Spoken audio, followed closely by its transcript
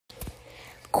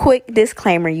Quick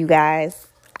disclaimer, you guys.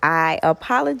 I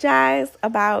apologize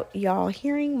about y'all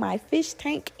hearing my fish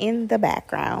tank in the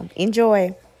background.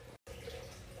 Enjoy.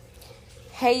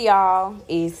 Hey, y'all.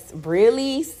 It's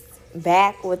Brillies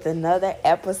back with another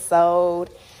episode.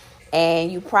 And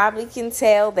you probably can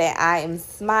tell that I am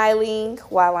smiling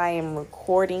while I am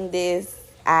recording this.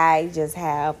 I just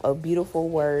have a beautiful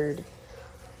word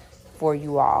for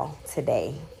you all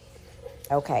today.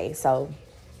 Okay, so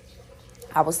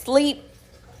I was asleep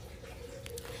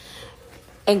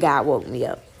and God woke me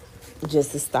up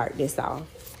just to start this off.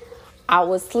 I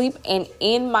was asleep and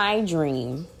in my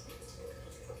dream,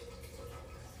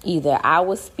 either I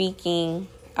was speaking,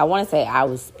 I want to say I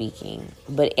was speaking,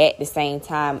 but at the same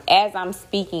time, as I'm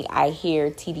speaking, I hear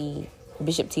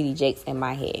Bishop T.D. Jakes in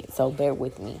my head. So bear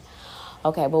with me.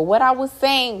 Okay, but what I was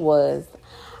saying was,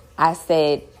 I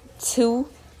said to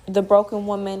the broken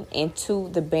woman and to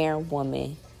the barren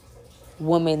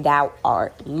woman, thou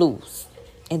art loose.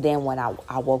 And then when I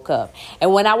woke up,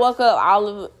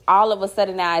 all of a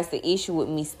sudden now it's the issue with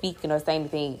me speaking or saying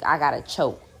anything. I gotta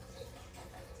choke.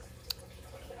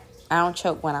 I don't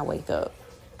choke when I wake up.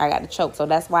 I gotta choke. So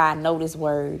that's why I know this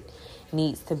word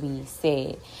needs to be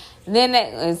said.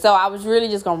 And so I was really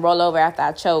just gonna roll over after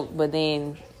I choked, but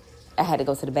then I had to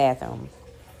go to the bathroom.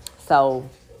 So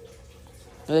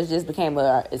it just became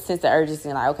a sense of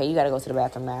urgency. Like, okay, you gotta go to the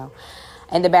bathroom now.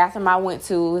 And the bathroom I went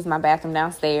to is my bathroom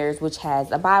downstairs, which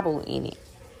has a Bible in it.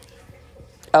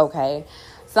 Okay.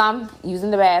 So I'm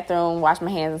using the bathroom, wash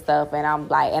my hands and stuff. And I'm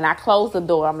like, and I closed the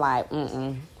door. I'm like,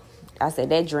 I said,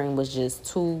 that dream was just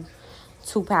too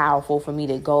powerful for me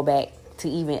to go back, to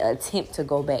even attempt to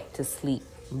go back to sleep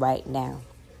right now.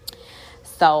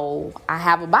 So I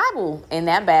have a Bible in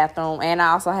that bathroom. And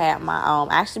I also had I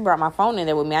actually brought my phone in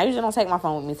there with me. I usually don't take my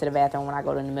phone with me to the bathroom when I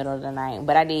go in the middle of the night.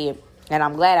 But I did. And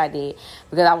I'm glad I did,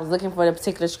 because I was looking for the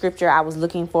particular scripture. I was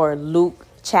looking for Luke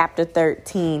chapter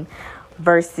 13,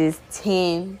 verses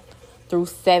 10 through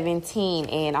 17.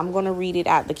 And I'm going to read it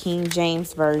out the King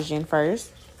James Version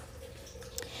first.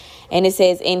 And it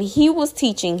says, and he was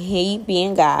teaching, he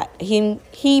being God, he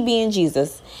being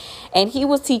Jesus. And he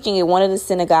was teaching in one of the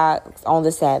synagogues on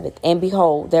the Sabbath. And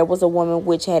behold, there was a woman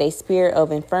which had a spirit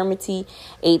of infirmity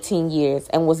 18 years,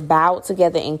 and was bowed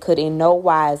together, and could in no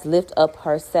wise lift up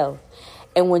herself.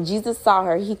 And when Jesus saw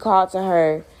her, he called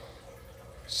her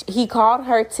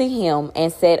to him,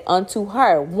 and said unto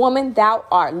her, Woman, thou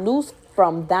art loosed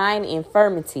from thine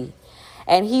infirmity.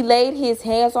 And he laid his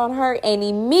hands on her, and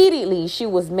immediately she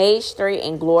was made straight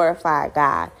and glorified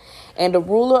God. And the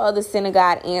ruler of the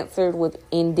synagogue answered with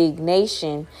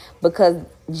indignation, because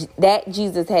that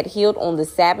Jesus had healed on the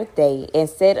Sabbath day, and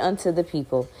said unto the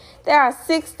people, There are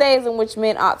 6 days in which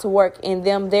men ought to work, in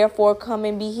them therefore come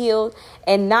and be healed,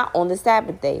 and not on the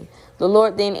Sabbath day. The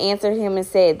Lord then answered him and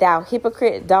said, Thou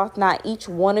hypocrite, doth not each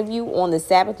one of you on the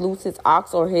Sabbath loose his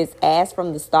ox or his ass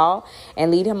from the stall,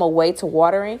 and lead him away to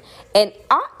watering? And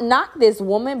ought not this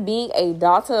woman, being a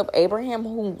daughter of Abraham,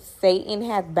 whom Satan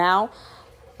hath bound,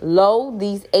 lo,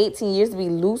 these 18 years, to be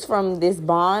loose from this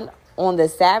bond on the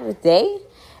Sabbath day?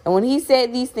 And when he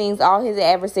said these things, all his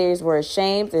adversaries were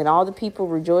ashamed, and all the people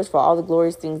rejoiced for all the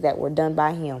glorious things that were done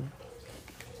by him.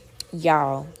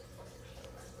 Y'all.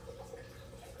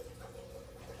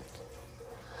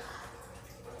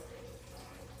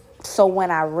 So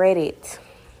when I read it,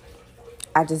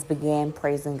 I just began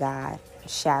praising God,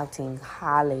 shouting,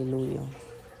 hallelujah.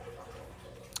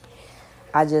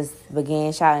 I just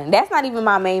began shouting. That's not even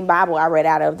my main Bible I read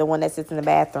out of, the one that sits in the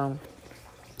bathroom.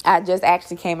 I just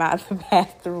actually came out of the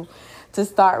bathroom to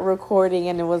start recording,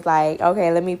 and it was like,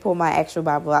 okay, let me pull my actual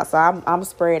Bible out. So I'm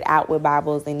spread out with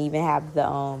Bibles, and even have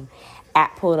the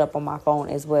app pulled up on my phone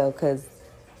as well, because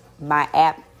my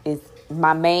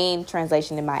main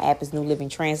translation in my app is New Living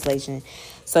Translation.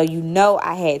 So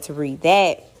I had to read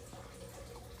that.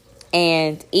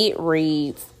 And it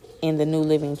reads in the New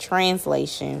Living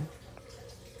Translation.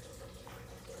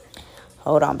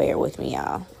 Hold on, bear with me,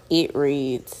 y'all. It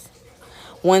reads,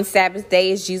 One Sabbath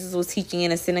day, as Jesus was teaching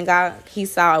in a synagogue, he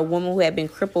saw a woman who had been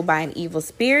crippled by an evil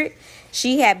spirit.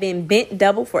 She had been bent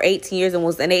double for 18 years and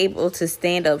was unable to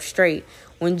stand up straight.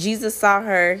 When Jesus saw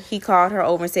her, he called her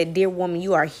over and said, Dear woman,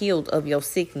 you are healed of your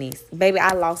sickness. Baby,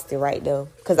 I lost it right there,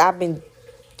 because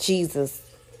Jesus.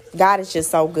 God is just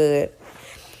so good.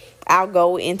 I'll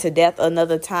go into depth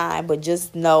another time, but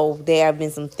just know there have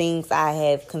been some things I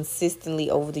have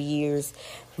consistently over the years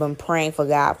been praying for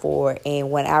God for. And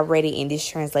when I read it in this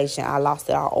translation, I lost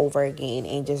it all over again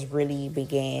and just really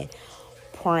began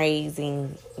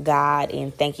praising God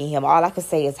and thanking him. All I could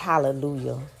say is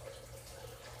hallelujah.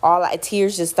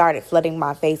 Tears just started flooding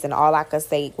my face, and all I could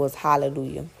say was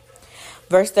hallelujah.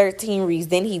 Verse 13 reads,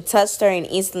 then he touched her and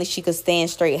instantly she could stand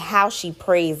straight. How she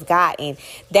praised God. And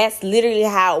that's literally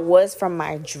how it was from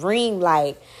my dream.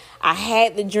 Like, I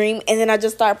had the dream and then I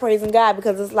just started praising God,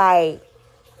 because it's like,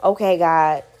 okay,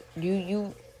 God,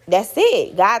 you that's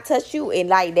it. God touched you and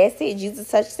like that's it. Jesus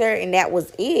touched her and that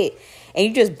was it. And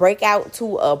you just break out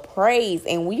to a praise.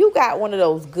 And when you got one of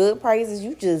those good praises,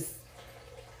 you just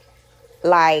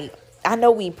like, I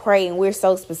know we pray and we're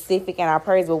so specific in our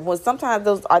praise, but when sometimes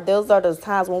those are those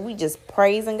times when we just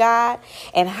praising God,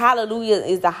 and hallelujah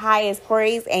is the highest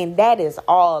praise, and that is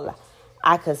all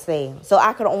I could say. So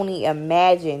I could only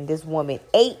imagine this woman,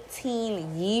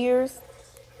 18 years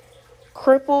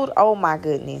crippled. Oh my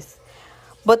goodness.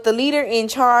 But the leader in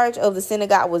charge of the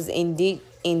synagogue was indignant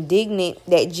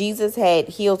that Jesus had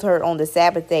healed her on the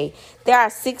Sabbath day. There are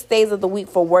 6 days of the week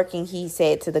for working, he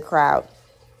said to the crowd.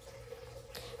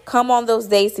 Come on those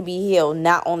days to be healed,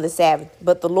 not on the Sabbath.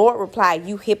 But the Lord replied,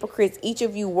 you hypocrites, each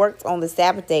of you works on the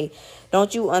Sabbath day.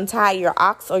 Don't you untie your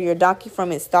ox or your donkey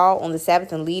from its stall on the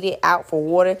Sabbath and lead it out for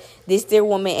water? This dear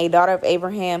woman, a daughter of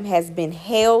Abraham, has been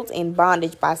held in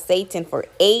bondage by Satan for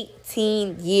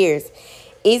 18 years.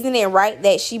 Isn't it right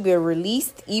that she be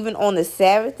released even on the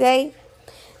Sabbath day?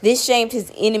 This shamed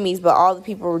his enemies, but all the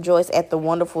people rejoiced at the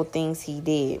wonderful things he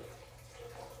did.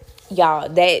 Y'all,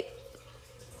 that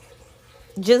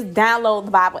just download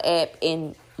the Bible app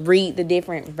and read the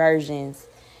different versions.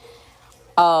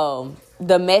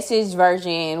 The Message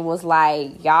version was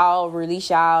like, y'all release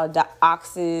y'all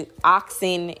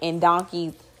oxen and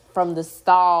donkeys from the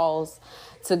stalls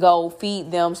to go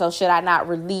feed them. So should I not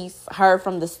release her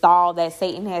from the stall that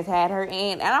Satan has had her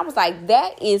in? And I was like,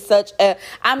 that is such a,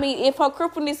 I mean, if her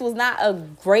crippleness was not a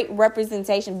great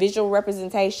representation, visual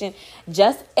representation,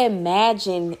 just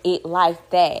imagine it like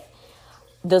that.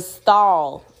 The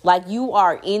stall, like you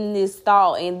are in this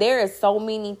stall, and there is so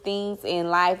many things in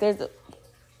life.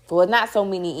 Well, not so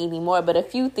many anymore, but a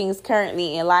few things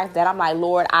currently in life that I'm like,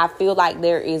 Lord, I feel like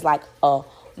there is like a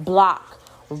block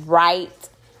right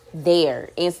there.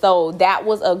 And so that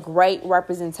was a great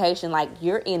representation. Like,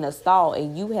 you're in a stall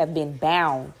and you have been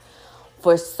bound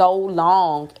for so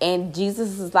long, and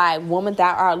Jesus is like, woman,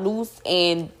 thou art loose,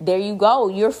 and there you go,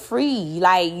 you're free.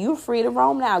 Like, you're free to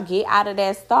roam now. Get out of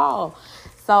that stall.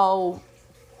 So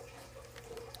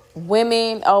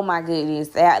women, oh my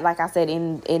goodness, like I said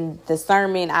in the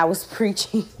sermon I was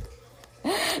preaching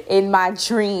in my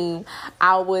dream,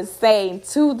 I was saying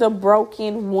to the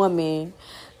broken woman,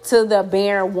 to the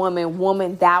barren woman,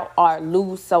 woman, thou art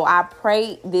loose. So I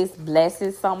pray this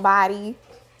blesses somebody.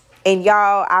 And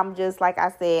y'all, I'm just, like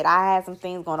I said, I had some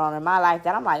things going on in my life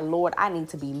that I'm like, Lord, I need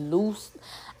to be loose.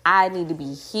 I need to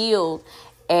be healed.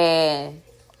 And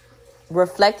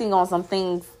reflecting on some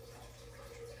things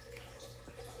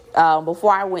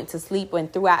before I went to sleep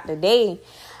and throughout the day,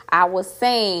 I was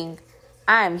saying,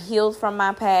 I am healed from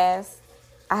my past.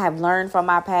 I have learned from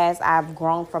my past. I've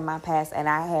grown from my past, and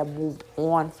I have moved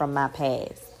on from my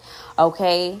past.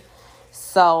 Okay.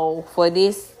 So for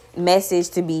this message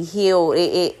to be healed,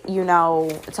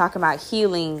 talking about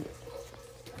healing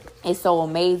is so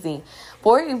amazing.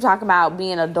 For even talking about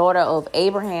being a daughter of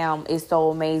Abraham is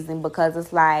so amazing, because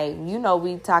it's like,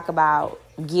 we talk about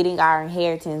getting our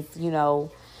inheritance,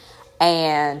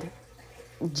 and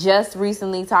just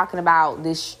recently talking about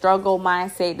this struggle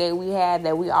mindset that we had,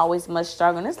 that we always must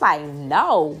struggle. And it's like,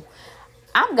 no,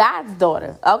 I'm God's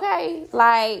daughter. Okay.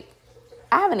 Like,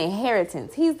 I have an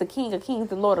inheritance. He's the King of Kings,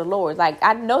 the Lord of Lords. Like,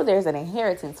 I know there's an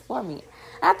inheritance for me.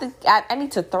 I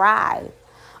need to thrive.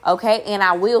 Okay. And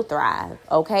I will thrive.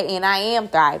 Okay. And I am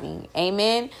thriving.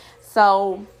 Amen.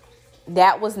 So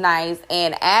that was nice.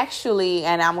 And actually,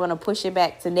 and I'm going to push it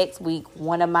back to next week,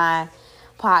 one of my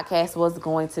podcasts was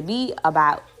going to be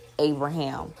about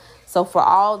Abraham. So for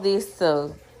all this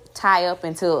to tie up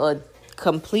into a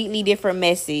completely different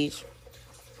message,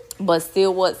 but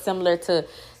still what's similar to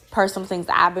personal things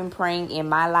I've been praying in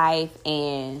my life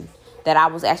and that I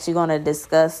was actually going to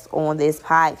discuss on this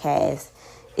podcast,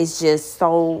 it's just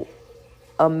so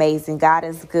amazing. God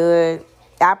is good.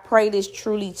 I pray this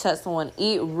truly touched someone.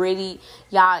 It really,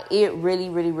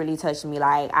 really touched me.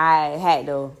 Like, I had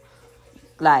to,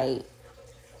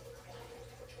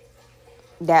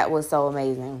 that was so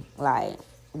amazing. Like,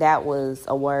 that was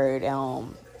a word.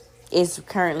 It's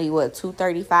currently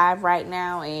 2:35 right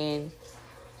now, and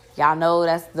y'all know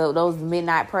that's those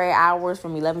midnight prayer hours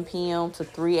from 11 p.m. to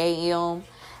 3 a.m.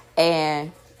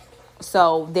 And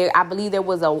so I believe there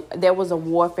was a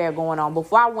warfare going on.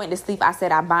 Before I went to sleep, I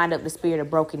said I bind up the spirit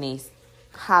of brokenness.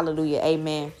 Hallelujah,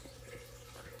 amen.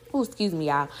 Oh, excuse me,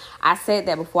 y'all. I said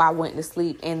that before I went to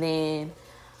sleep, and then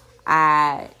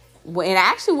I and I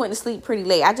actually went to sleep pretty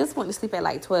late. I just went to sleep at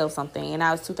like 12 something, and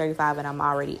I was 2:35, and I'm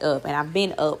already up. And I've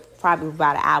been up probably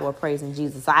about an hour praising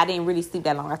Jesus. So I didn't really sleep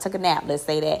that long. I took a nap, let's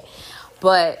say that.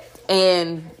 But,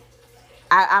 and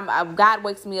God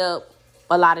wakes me up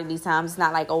a lot of these times. It's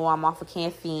not like, oh, I'm off of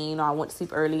caffeine or I went to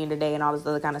sleep early in the day and all this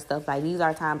other kind of stuff. Like, these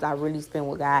are times I really spend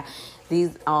with God.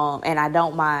 These, and I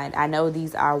don't mind. I know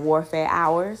these are warfare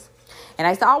hours. And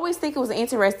I used to always think it was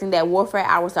interesting that warfare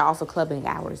hours are also clubbing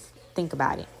hours. Think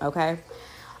about it, okay?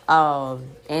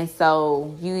 And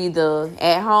so you either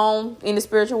at home in the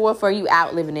spiritual warfare, or you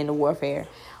out living in the warfare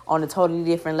on a totally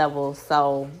different level.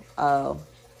 So,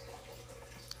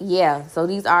 yeah, so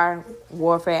these are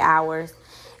warfare hours.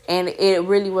 And it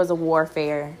really was a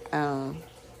warfare.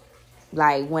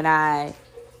 Like when I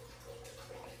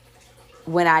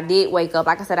did wake up,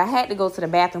 like I said, I had to go to the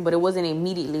bathroom, but it wasn't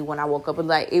immediately when I woke up.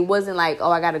 It wasn't like,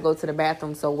 oh, I got to go to the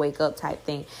bathroom, so wake up type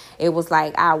thing. It was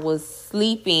like I was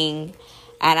sleeping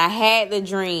and I had the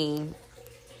dream,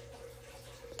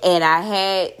 and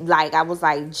I was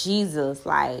like, Jesus,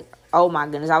 like, oh my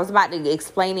goodness. I was about to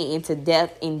explain it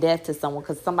in depth to someone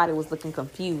because somebody was looking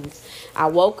confused. I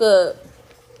woke up.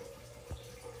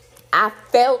 I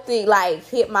felt it like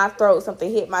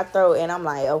something hit my throat, and I'm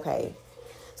like, okay.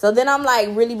 So then I'm like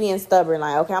really being stubborn,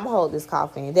 like, okay, I'm gonna hold this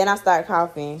coughing. Then I start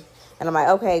coughing, and I'm like,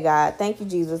 okay, God, thank you,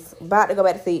 Jesus. About to go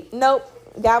back to sleep. Nope.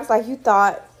 God was like, you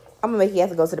thought I'm gonna make you have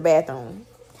to go to the bathroom.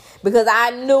 Because I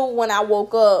knew when I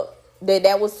woke up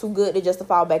that was too good to just to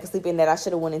fall back asleep, and that I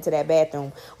should have went into that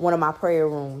bathroom, one of my prayer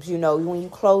rooms. You know, when you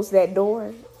close that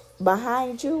door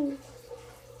behind you,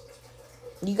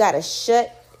 you gotta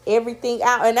shut everything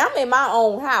out. And I'm in my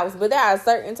own house, but there are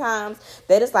certain times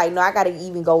that it's like, no, I gotta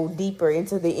even go deeper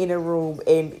into the inner room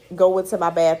and go into my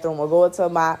bathroom or go into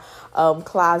my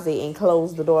closet and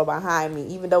close the door behind me,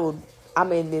 even though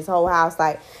I'm in this whole house.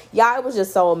 Like, y'all, it was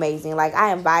just so amazing. Like,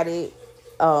 I invited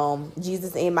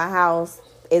Jesus in my house,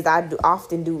 as I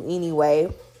often do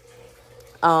anyway.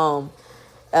 But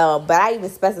I even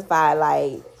specified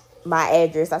like my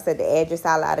address. I said the address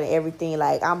out loud and everything.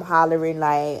 Like, I'm hollering.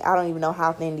 Like, I don't even know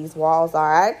how thin these walls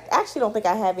are. I actually don't think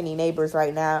I have any neighbors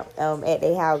right now at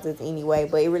their houses anyway.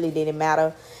 But it really didn't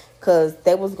matter because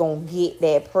they was going to get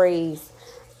that praise.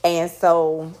 And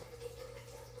so,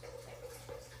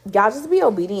 y'all, just be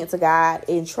obedient to God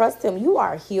and trust Him. You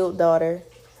are healed, daughter,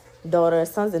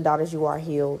 sons and daughters, you are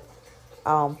healed.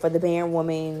 For the barren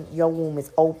woman, your womb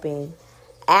is open.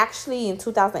 Actually, in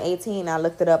 2018, I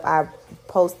looked it up. I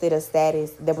posted a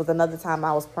status. There was another time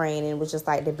I was praying, and it was just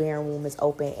like the barren womb is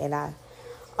open. And I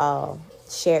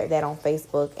shared that on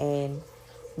Facebook. And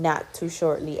not too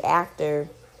shortly after,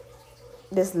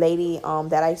 this lady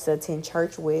that I used to attend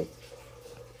church with,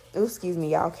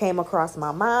 y'all, came across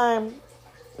my mind.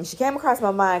 And she came across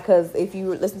my mind because if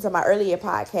you listen to my earlier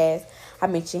podcast, I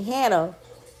mentioned Hannah.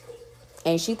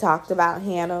 And she talked about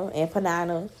Hannah and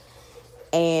Peninnah.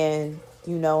 And,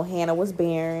 you know, Hannah was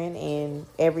barren and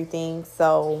everything.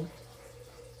 So,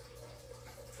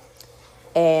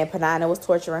 and Peninnah was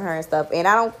torturing her and stuff. And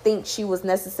I don't think she was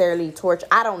necessarily tortured.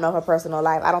 I don't know her personal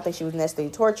life. I don't think she was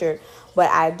necessarily tortured.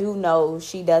 But I do know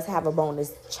she does have a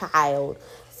bonus child.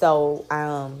 So,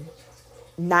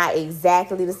 not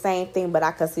exactly the same thing, but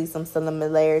I could see some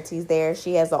similarities there.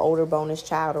 She has an older bonus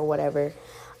child or whatever.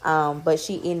 But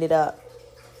she ended up,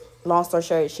 long story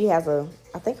short, she has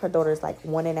I think her daughter is like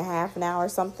 1.5 now or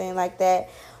something like that.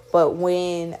 But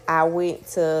when I went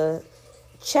to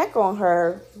check on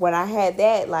her, when I had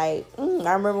that, like, I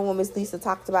remember when Miss Lisa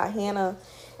talked about Hannah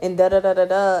and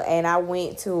da-da-da-da-da, and I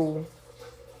went to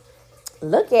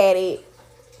look at it.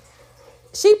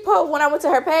 When I went to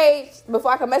her page,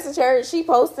 before I could message her, she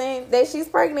posting that she's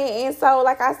pregnant. And so,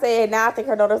 like I said, now I think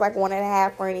her daughter's like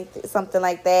 1.5 or anything, something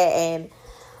like that. And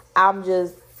I'm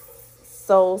just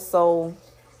so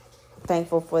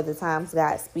thankful for the times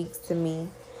God speaks to me.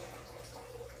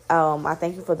 I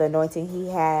thank you for the anointing He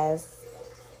has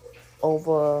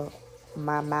over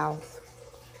my mouth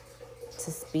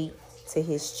to speak to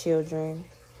His children.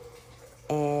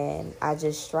 And I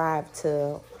just strive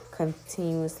to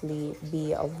continuously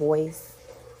be a voice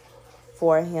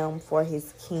for Him, for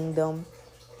His kingdom.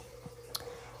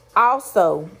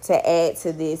 Also, to add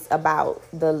to this about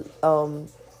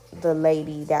the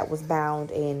lady that was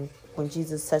bound, and when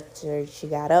Jesus touched her, she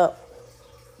got up.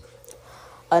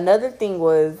 Another thing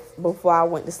was, before I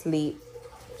went to sleep,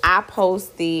 I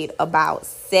posted about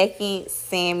 2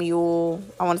 Samuel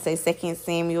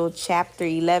chapter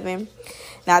 11.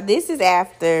 Now, this is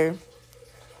after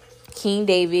King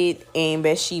David and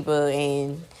Bathsheba,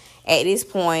 and at this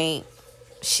point,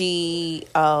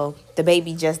 the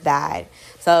baby just died.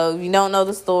 So, if you don't know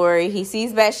the story, he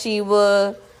sees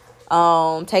Bathsheba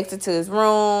Takes her to his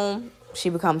room. She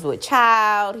becomes with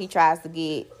child. He tries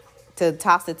to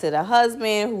toss it to the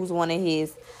husband, who's one of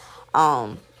his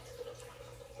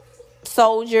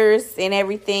soldiers and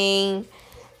everything.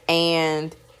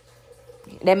 And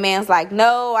that man's like,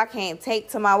 no, I can't take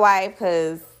to my wife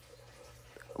because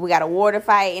we got a war to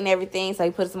fight and everything. So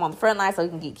he puts him on the front line so he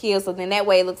can get killed. So then that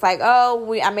way it looks like,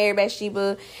 I married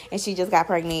Bathsheba and she just got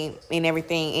pregnant and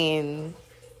everything.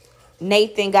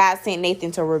 And God sent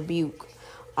Nathan to rebuke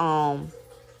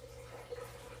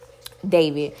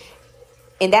David.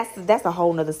 And that's a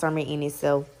whole nother sermon in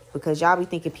itself, because y'all be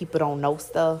thinking people don't know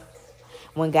stuff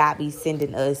when God be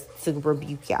sending us to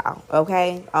rebuke y'all.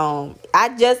 Okay.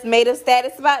 I just made a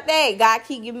status about that. God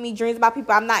keep giving me dreams about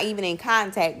people I'm not even in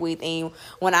contact with. And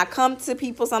when I come to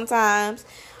people sometimes,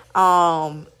 they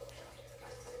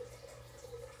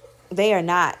are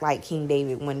not like King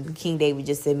David, when King David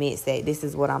just admits that this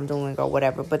is what I'm doing or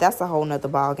whatever. But that's a whole nother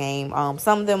ball game.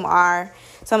 Some of them are,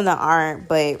 some of them aren't.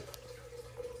 But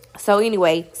so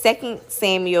anyway, 2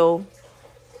 Samuel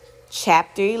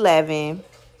chapter 11.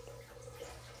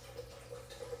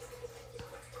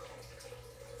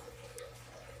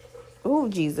 Oh,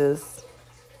 Jesus.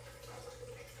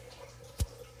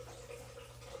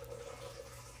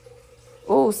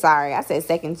 Oh, sorry. I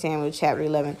said 2 Samuel chapter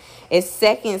 11. It's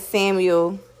 2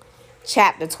 Samuel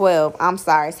chapter 12. I'm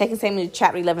sorry. 2 Samuel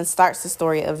chapter 11 starts the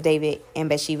story of David and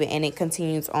Bathsheba, and it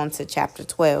continues on to chapter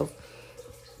 12.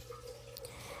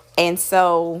 And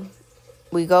so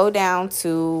we go down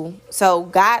to, so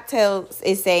God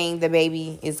is saying the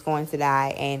baby is going to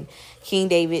die, and King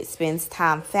David spends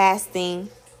time fasting.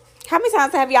 How many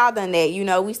times have y'all done that? You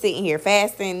know, we sitting here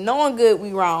fasting, knowing good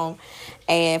we wrong,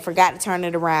 and forgot to turn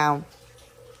it around.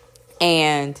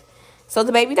 And so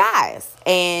the baby dies.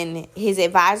 And his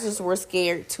advisors were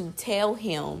scared to tell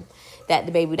him that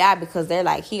the baby died, because they're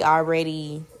like, he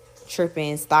already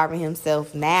tripping, starving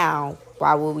himself now.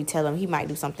 Why would we tell him? He might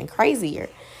do something crazier,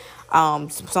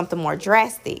 something more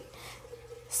drastic.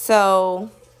 So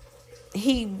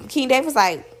King David was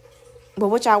like, but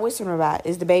what y'all whispering about?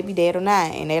 Is the baby dead or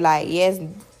not? And they're like, yes,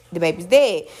 the baby's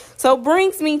dead. So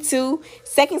brings me to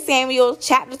 2 Samuel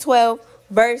chapter 12,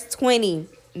 verse 20,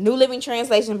 New Living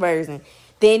Translation version.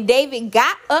 Then David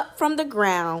got up from the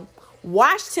ground,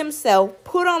 washed himself,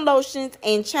 put on lotions,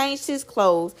 and changed his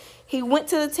clothes. He went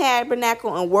to the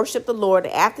tabernacle and worshiped the Lord.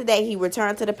 After that, he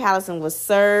returned to the palace and was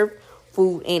served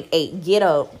food and ate. Get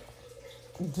up.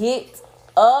 Get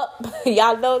up.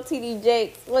 Y'all know TD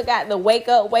Jakes. Look at the wake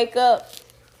up.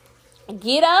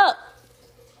 Get up.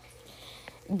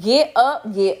 Get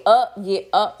up, get up, get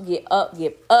up, get up,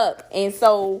 get up. And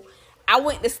so I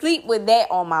went to sleep with that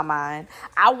on my mind.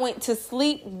 I went to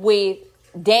sleep with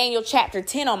Daniel chapter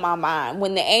 10 on my mind,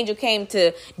 when the angel came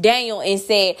to Daniel and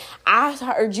said, I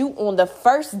heard you on the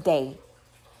first day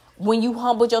when you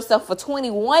humbled yourself for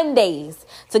 21 days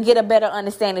to get a better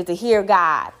understanding, to hear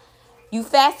God. You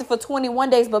fasted for 21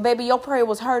 days, but baby, your prayer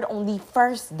was heard on the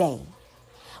first day.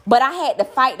 But I had to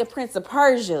fight the prince of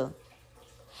Persia.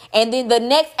 And then the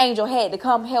next angel had to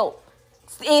come help.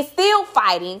 It's still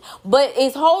fighting, but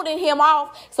it's holding him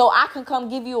off so I can come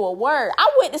give you a word. I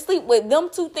went to sleep with them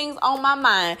two things on my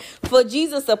mind for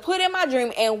Jesus to put in my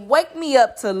dream and wake me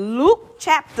up to Luke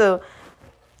chapter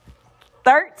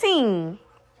 13,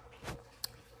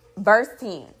 verse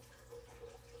 10.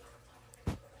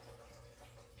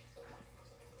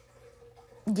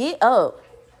 Get up.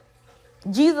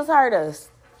 Jesus heard us.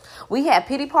 We had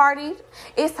pity parties.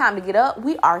 It's time to get up.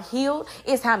 We are healed.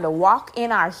 It's time to walk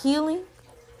in our healing.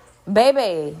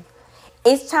 Baby,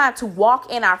 it's time to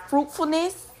walk in our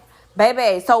fruitfulness.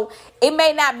 Baby, so it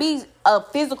may not be a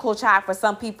physical child for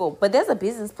some people, but there's a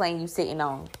business plan you sitting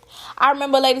on. I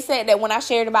remember a lady said that when I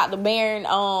shared about the barren,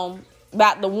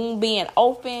 about the womb being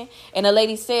open, and the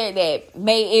lady said that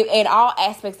in all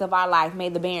aspects of our life, may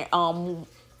the barren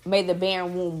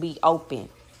womb be open.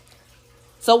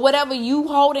 So whatever you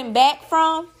holding back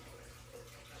from,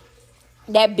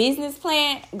 that business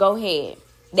plan, go ahead.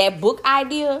 That book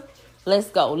idea, let's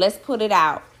go. Let's put it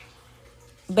out.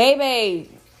 Baby,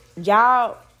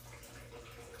 y'all,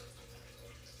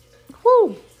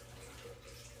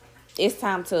 it's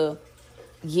time to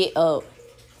get up.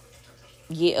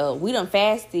 Get up. We done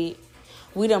fasted.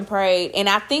 We done prayed. And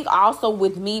I think also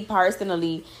with me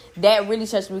personally, that really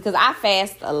touched me, because I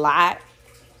fast a lot.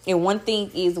 And one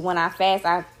thing is, when I fast,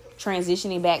 I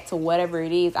transitioning back to whatever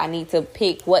it is. I need to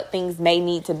pick what things may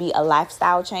need to be a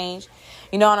lifestyle change.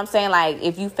 You know what I'm saying? Like,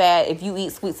 if you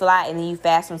eat sweets a lot and then you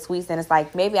fast from sweets, then it's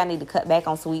like, maybe I need to cut back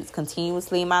on sweets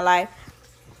continuously in my life,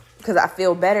 because I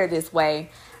feel better this way.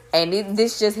 And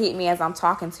this just hit me as I'm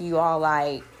talking to you all,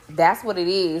 like, That's what it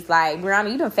is. Like,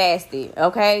 Brianna, you done fasted,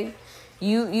 okay?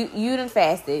 You done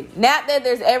fasted. Not that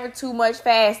there's ever too much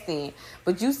fasting,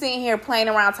 but you sitting here playing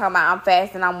around talking about I'm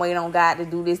fasting, I'm waiting on God to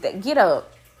do this, that. Get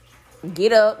up.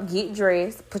 Get up, get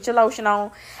dressed, put your lotion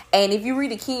on. And if you read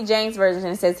the King James Version,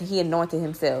 it says he anointed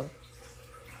himself.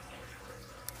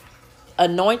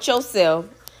 Anoint yourself.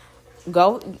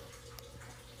 Go.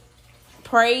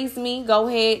 Praise me. Go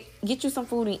ahead. Get you some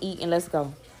food and eat, and let's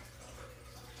go.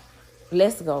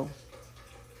 Let's go.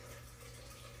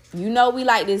 You know we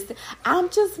like this. I'm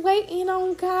just waiting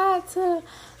on God to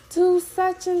do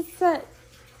such and such.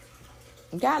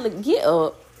 God, look, get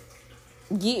up.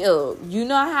 Get up. You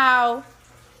know how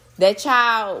that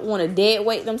child want to dead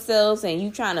weight themselves and you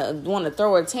trying to want to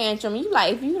throw a tantrum. You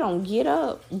like, if you don't get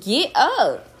up. Get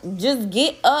up. Just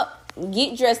get up.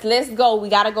 Get dressed. Let's go. We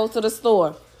got to go to the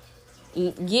store.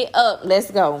 Get up.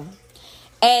 Let's go.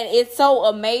 And it's so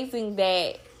amazing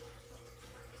that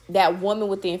that woman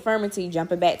with the infirmity,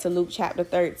 jumping back to Luke chapter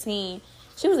 13,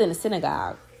 she was in a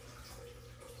synagogue.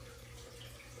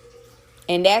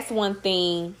 And that's one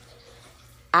thing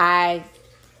I've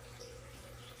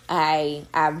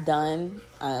done.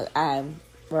 I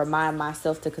remind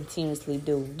myself to continuously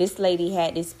do. This lady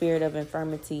had this spirit of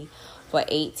infirmity for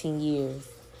 18 years.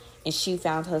 And she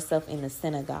found herself in the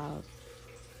synagogue.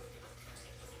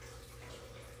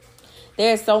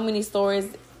 There are so many stories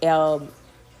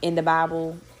in the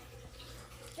Bible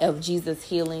of Jesus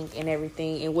healing and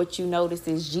everything. And what you notice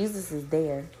is Jesus is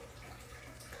there.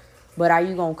 But are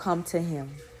you going to come to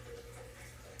him?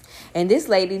 And this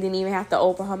lady didn't even have to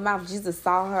open her mouth. Jesus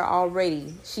saw her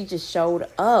already. She just showed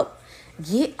up.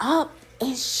 Get up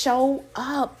and show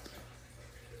up.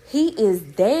 He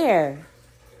is there.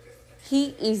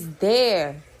 He is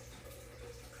there.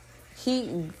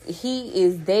 He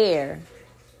is there.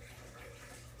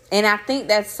 And I think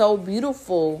that's so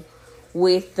beautiful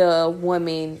with the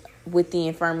woman with the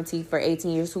infirmity for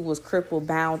 18 years who was crippled,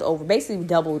 bound over, basically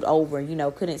doubled over,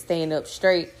 couldn't stand up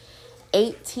straight.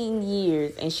 18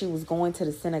 years, and she was going to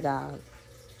the synagogue.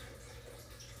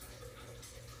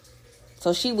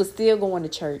 So she was still going to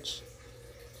church,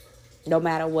 no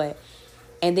matter what.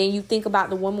 And then you think about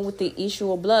the woman with the issue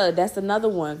of blood. That's another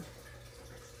one.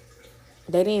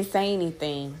 They didn't say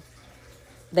anything.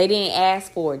 They didn't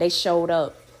ask for it. They showed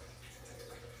up.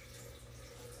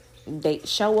 They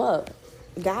show up.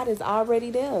 God is already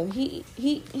there. He's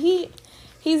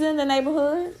in the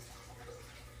neighborhood.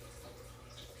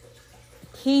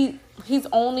 He's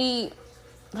only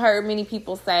heard many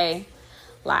people say,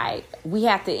 like, we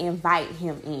have to invite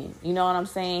him in. You know what I'm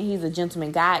saying? He's a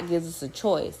gentleman. God gives us a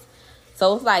choice.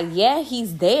 So it's like, yeah,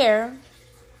 he's there.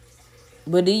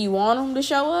 But do you want him to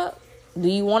show up? Do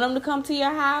you want him to come to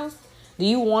your house? Do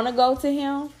you want to go to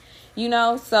him?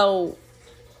 So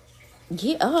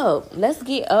get up. Let's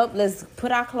get up. Let's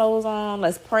put our clothes on.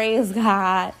 Let's praise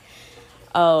God.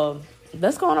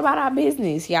 Let's go on about our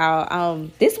business, y'all.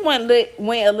 This one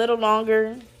went a little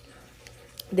longer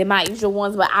than my usual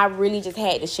ones, but I really just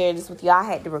had to share this with y'all. I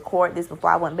had to record this before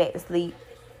I went back to sleep.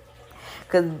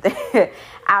 Because,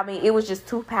 it was just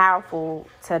too powerful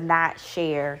to not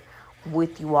share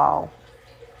with you all.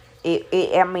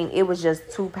 It was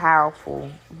just too powerful.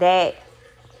 That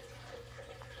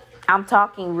I'm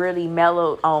talking really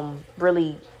mellow,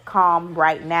 really calm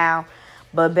right now.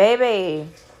 But, baby,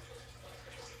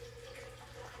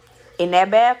 in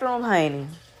that bathroom, honey,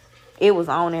 it was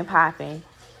on and popping.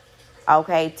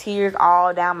 Okay, tears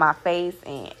all down my face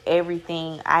and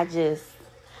everything. I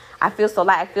feel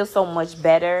so much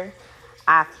better.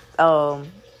 And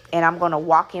I'm going to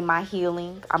walk in my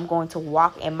healing. I'm going to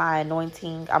walk in my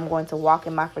anointing. I'm going to walk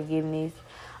in my forgiveness.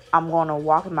 I'm going to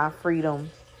walk in my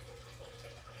freedom.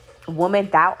 Woman,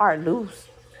 thou art loose.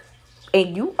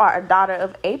 And you are a daughter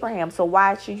of Abraham. So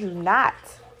why should you not?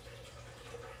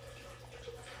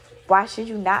 Why should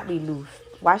you not be loose?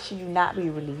 Why should you not be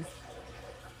released?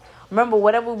 Remember,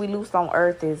 whatever we loose on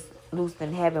earth is loosed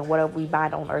in heaven. Whatever we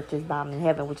bind on earth is bound in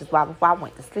heaven. Which is why before I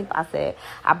went to sleep, I said,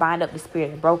 I bind up the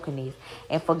spirit of brokenness.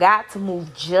 And for God to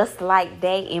move just like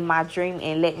that in my dream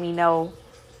and let me know,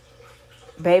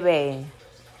 baby,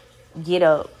 get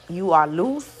up. You are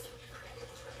loose.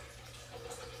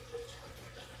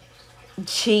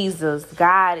 Jesus,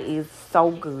 God is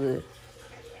so good.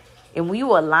 And when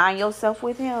you align yourself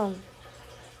with him,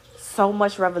 so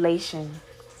much revelation,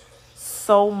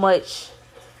 so much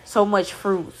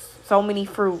fruits, so many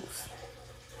fruits.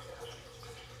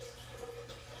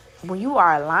 When you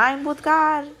are aligned with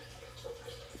God,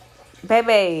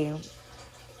 baby,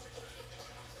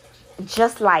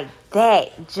 just like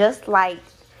that,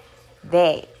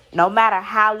 No matter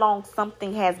how long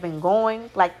something has been going,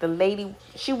 like the lady,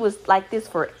 she was like this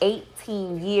for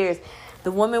 18 years.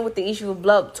 The woman with the issue of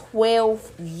blood,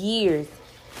 12 years.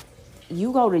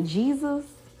 You go to Jesus,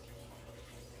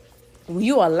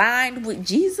 you aligned with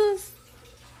Jesus,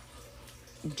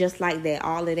 just like that,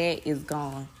 all of that is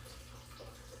gone.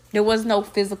 There was no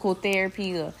physical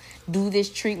therapy or do this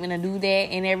treatment or do that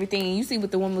and everything. And you see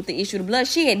with the woman with the issue of blood,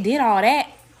 she had did all that.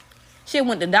 She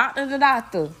went to doctor to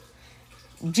doctor.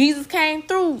 Jesus came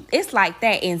through. It's like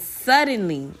that. And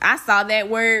suddenly, I saw that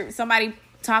word. Somebody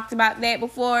talked about that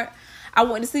before. I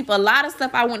went to sleep. A lot of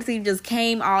stuff I went to sleep just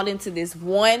came all into this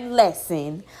one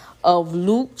lesson of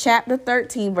Luke chapter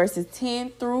 13, verses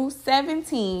 10 through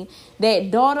 17.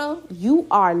 That, daughter, you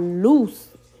are loose.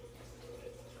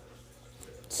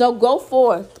 So go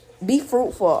forth. Be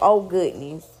fruitful. Oh,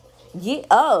 goodness. Get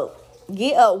up.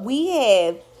 Get up. We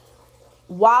have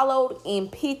wallowed in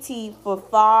pity for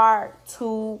far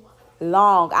too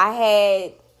long. I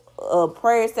had a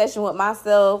prayer session with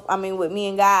with me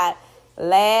and God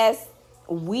last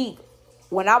week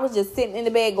when I was just sitting in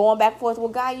the bed going back and forth. Well,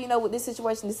 God, with this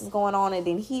situation, this is going on, and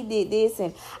then he did this,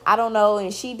 and I don't know,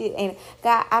 and she did, and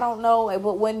God, I don't know,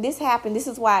 but when this happened, this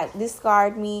is why this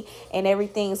scarred me and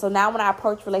everything. So now when I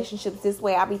approach relationships this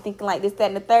way, I'll be thinking like this, that,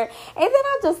 and the third, and then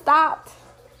I just stopped.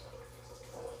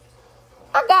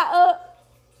 I got up.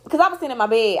 Because I was sitting in my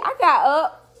bed. I got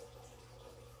up.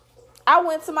 I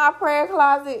went to my prayer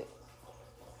closet.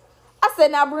 I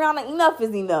said, now, Brianna, enough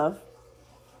is enough.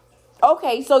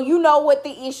 Okay, so you know what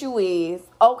the issue is.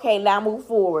 Okay, now move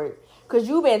forward. Because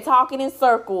you've been talking in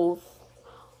circles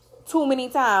too many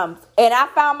times. And I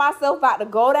found myself about to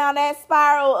go down that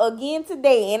spiral again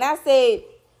today. And I said,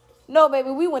 no,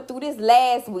 baby, we went through this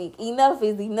last week. Enough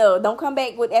is enough. Don't come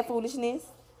back with that foolishness.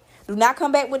 Do not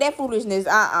come back with that foolishness.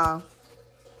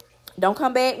 Don't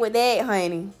come back with that,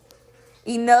 honey.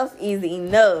 Enough is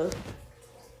enough.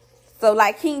 So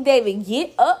like King David,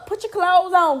 get up, put your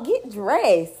clothes on, get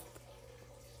dressed.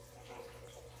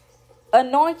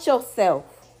 Anoint yourself.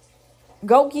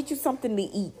 Go get you something to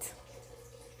eat.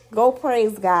 Go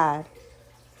praise God.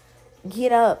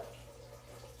 Get up.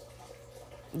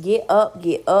 Get up,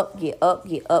 get up, get up,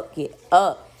 get up, get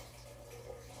up.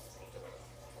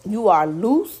 You are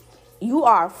loose. You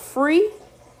are free.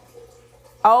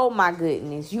 Oh my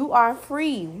goodness, you are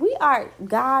free. We are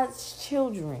God's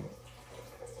children,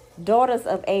 daughters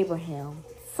of Abraham,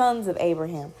 sons of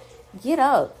Abraham. Get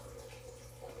up.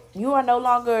 You are no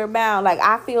longer bound. Like,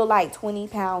 I feel like 20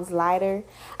 pounds lighter.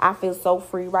 I feel so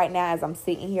free right now as I'm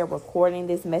sitting here recording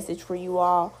this message for you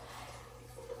all.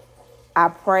 I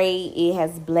pray it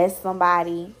has blessed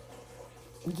somebody.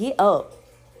 Get up.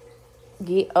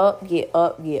 Get up, get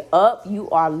up, get up. You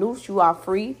are loose. You are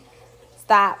free.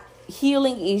 Stop.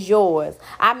 Healing is yours.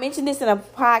 I mentioned this in a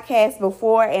podcast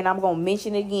before, and I'm going to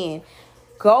mention it again.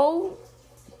 Go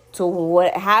to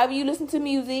however you listen to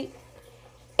music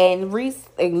and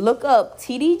look up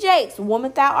T.D. Jakes'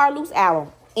 Woman Thou Art Loose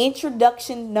album.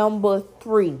 Introduction number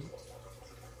 3.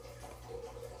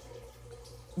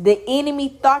 The enemy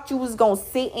thought you was going to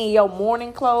sit in your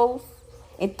mourning clothes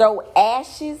and throw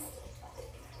ashes,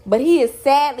 but he is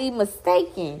sadly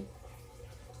mistaken.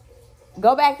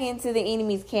 Go back into the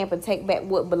enemy's camp and take back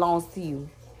what belongs to you.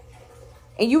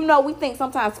 And we think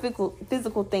sometimes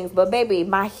physical things, but baby,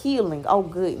 my healing, oh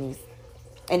goodness.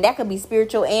 And that could be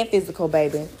spiritual and physical,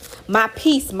 baby. My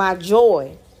peace, my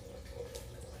joy,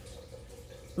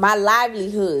 my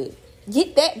livelihood,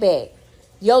 get that back.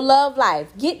 Your love life,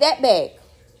 get that back.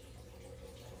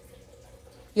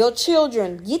 Your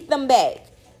children, get them back.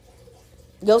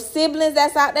 Your siblings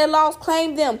that's out there lost,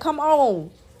 claim them. Come on.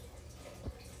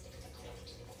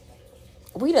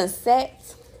 We done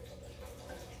set.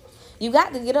 You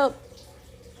got to get up.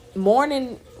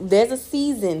 Mourning, there's a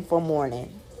season for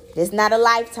mourning. It's not a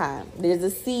lifetime. There's a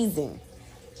season.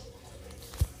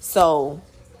 So,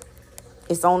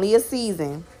 it's only a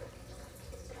season.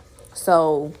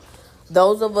 So,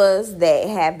 those of us that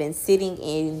have been sitting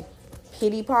in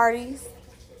pity parties,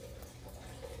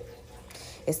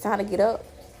 it's time to get up.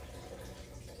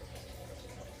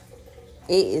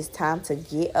 It is time to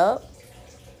get up.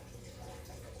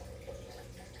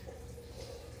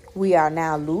 We are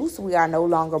now loose. We are no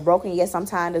longer broken. Yes, I'm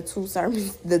tying the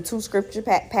two scripture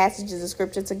passages of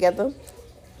scripture together.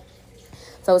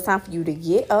 So it's time for you to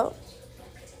get up,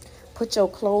 put your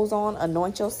clothes on,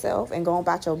 anoint yourself, and go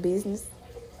about your business.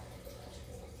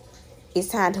 It's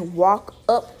time to walk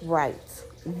upright.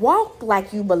 Walk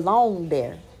like you belong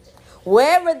there.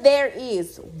 Wherever there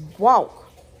is, walk.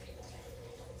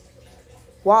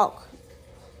 Walk.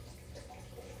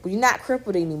 You're not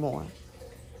crippled anymore.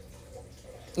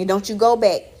 And don't you go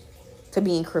back to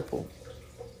being crippled.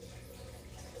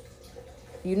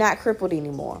 You're not crippled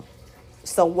anymore.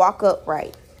 So walk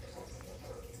upright.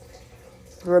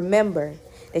 Remember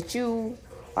that you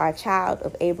are a child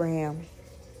of Abraham.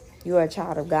 You are a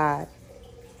child of God.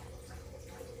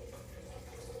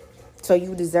 So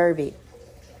you deserve it.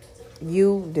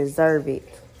 You deserve it.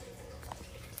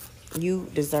 You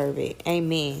deserve it.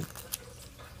 Amen.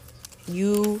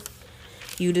 You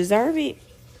deserve it.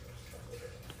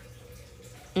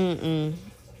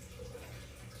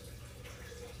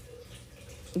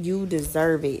 You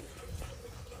deserve it.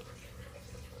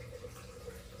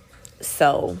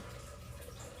 So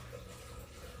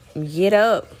get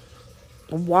up.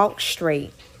 Walk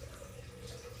straight.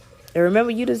 And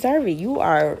remember, you deserve it.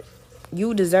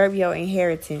 You deserve your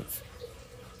inheritance.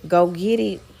 Go get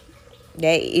it.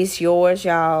 That is yours,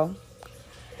 y'all.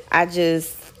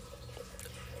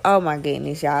 Oh my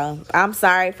goodness, y'all. I'm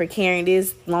sorry for carrying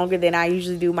this longer than I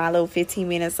usually do, my little 15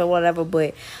 minutes or whatever.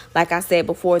 But like I said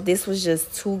before, this was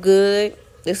just too good.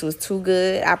 This was too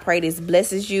good. I pray this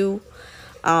blesses you.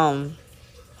 I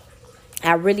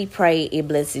really pray it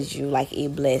blesses you like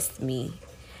it blessed me.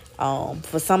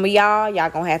 For some of y'all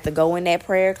gonna have to go in that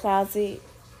prayer closet.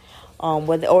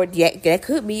 That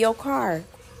could be your car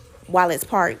while it's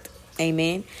parked.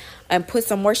 Amen. And put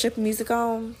some worship music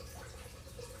on.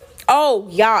 Oh,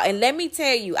 y'all, and let me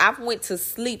tell you, I went to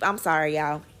sleep. I'm sorry,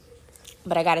 y'all,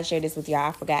 but I gotta share this with y'all.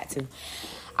 I forgot to.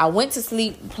 I went to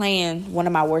sleep playing one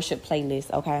of my worship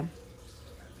playlists. Okay.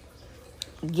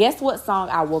 Guess what song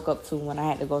I woke up to when I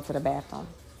had to go to the bathroom?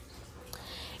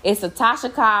 It's a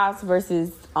Tasha Cobbs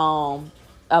versus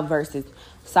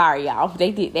Sorry, y'all.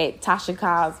 They did that Tasha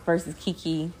Cobbs versus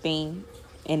Kiki thing,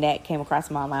 and that came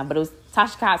across my mind. But it was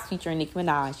Tasha Cobbs featuring Nicki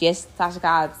Minaj. Yes, Tasha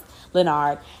Cobbs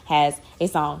Leonard has a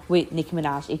song with Nicki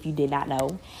Minaj, if you did not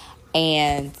know.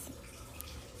 And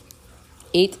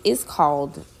it is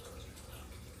called,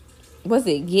 was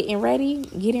it Getting Ready?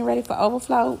 Getting Ready for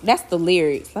Overflow? That's the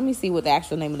lyrics. Let me see what the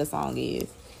actual name of the song is.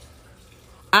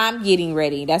 I'm Getting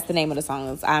Ready. That's the name of the song.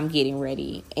 Is I'm Getting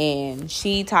Ready. And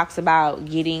she talks about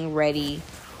getting ready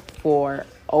for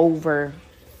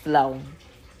overflow.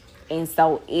 And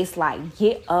so it's like,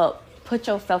 get up, put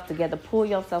yourself together, pull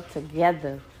yourself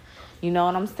together. You know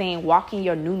what I'm saying? Walk in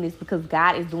your newness, because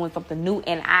God is doing something new.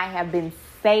 And I have been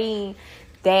saying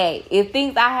that if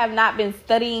things I have not been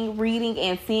studying, reading,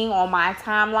 and seeing on my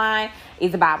timeline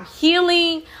is about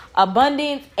healing,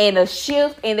 abundance, and a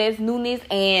shift, and there's newness.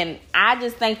 And I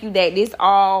just thank you that this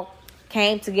all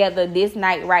came together this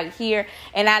night right here.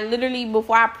 And I literally,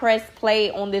 before I press play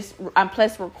on this,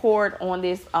 press record on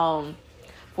this, to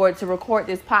record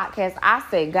this podcast, I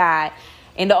said, God,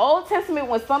 in the Old Testament,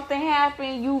 when something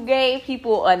happened, you gave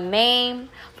people a name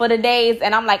for the days.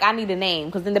 And I'm like, I need a name.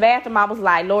 Because in the bathroom, I was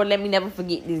like, Lord, let me never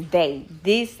forget this day.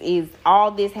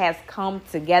 All this has come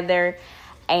together.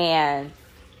 And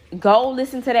go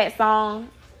listen to that song.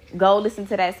 Go listen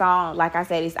to that song. Like I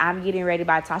said, it's I'm Getting Ready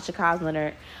by Tasha Cobbs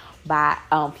Leonard,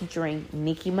 featuring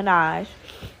Nicki Minaj.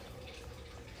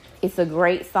 It's a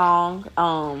great song.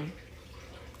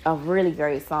 A really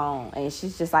great song. And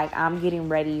she's just like, I'm getting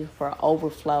ready for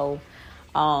overflow.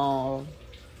 God's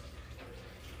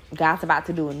about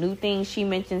to do a new thing. She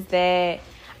mentions that.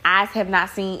 Eyes have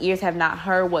not seen, ears have not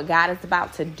heard what God is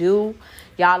about to do.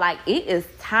 Y'all, like, it is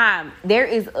time. There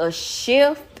is a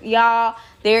shift, y'all.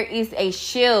 There is a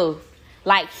shift.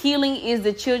 Like, healing is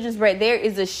the children's bread. There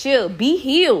is a shift. Be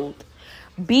healed.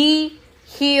 Be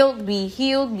healed. Be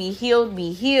healed. Be healed.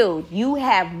 Be healed. You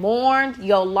have mourned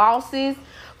your losses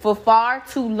for far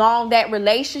too long. That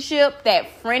relationship,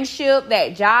 that friendship,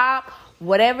 that job,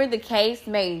 whatever the case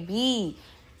may be.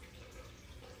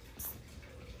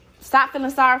 Stop feeling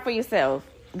sorry for yourself.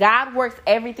 God works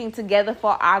everything together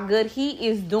for our good. He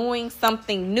is doing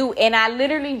something new. And I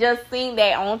literally just seen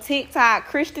that on TikTok,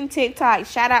 Christian TikTok.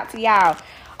 Shout out to y'all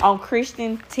on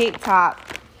Christian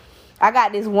TikTok. I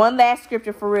got this one last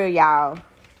scripture for real, y'all.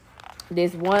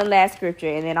 This one last scripture,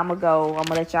 and then I'm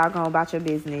gonna let y'all go about your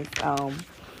business.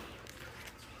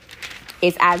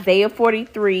 It's Isaiah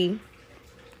 43,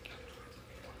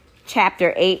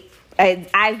 chapter 8.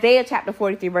 Isaiah chapter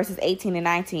 43, verses 18 and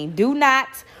 19. Do not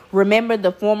remember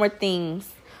the former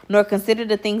things, nor consider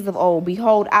the things of old.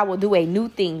 Behold, I will do a new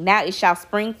thing. Now it shall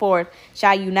spring forth.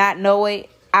 Shall you not know it?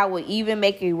 I will even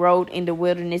make a road in the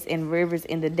wilderness and rivers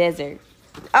in the desert.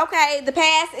 Okay, the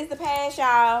past is the past,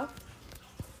 y'all.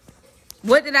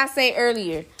 What did I say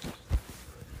earlier?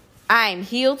 I am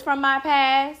healed from my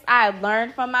past. I have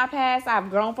learned from my past. I've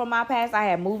grown from my past. I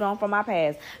have moved on from my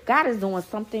past. God is doing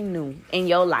something new in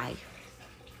your life.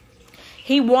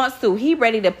 He wants to. He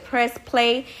ready to press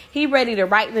play. He ready to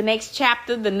write the next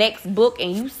chapter, the next book,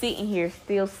 and you sitting here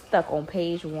still stuck on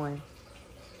page 1.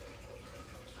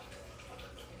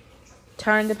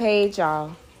 Turn the page,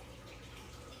 y'all.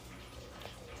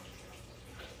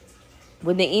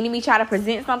 When the enemy try to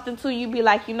present something to you, be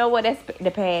like, you know what? That's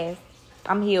the past.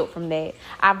 I'm healed from that.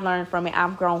 I've learned from it.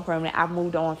 I've grown from it. I've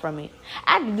moved on from it.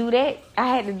 I had to do that. I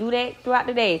had to do that throughout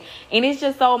the day. And it's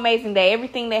just so amazing that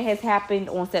everything that has happened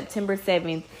on September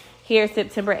 7th, here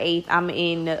September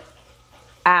 8th,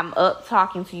 I'm up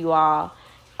talking to you all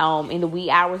in the wee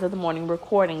hours of the morning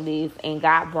recording this, and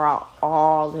God brought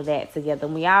all of that together.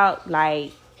 When y'all,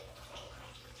 like,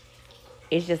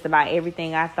 it's just about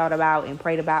everything I thought about and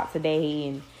prayed about today,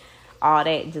 and all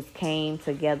that just came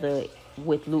together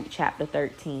with Luke chapter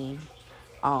 13,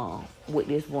 with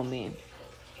this woman.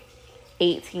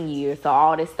 18 years. So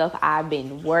all this stuff I've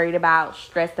been worried about,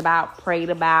 stressed about, prayed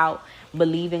about,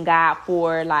 believing God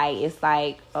for, like, it's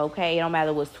like, okay, no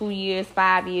matter what's 2 years,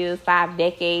 5 years, 5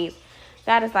 decades,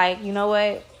 God is like, you know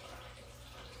what?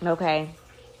 Okay,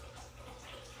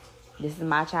 this is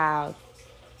my child.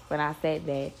 When I said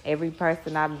that, every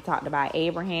person I've talked about,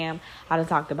 Abraham, I've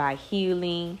talked about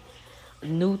healing,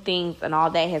 new things, and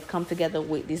all that has come together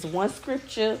with this one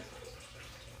scripture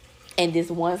and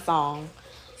this one song.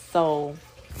 So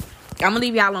I'm gonna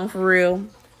leave y'all alone for real.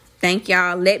 Thank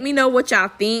y'all. Let me know what y'all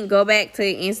think. Go back to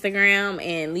Instagram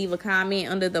and leave a comment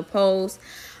under the post.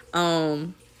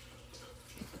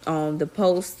 The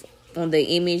post on the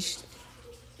image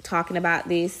talking about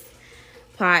this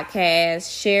podcast.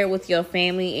 Share it with your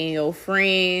family and your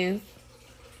friends.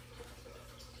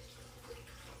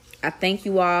 I thank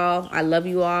you all. I love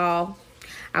you all.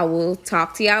 I will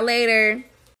talk to y'all later.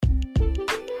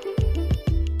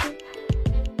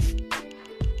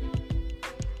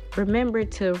 Remember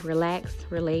to relax,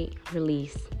 relate,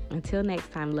 release. Until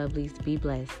next time, lovelies, be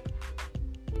blessed.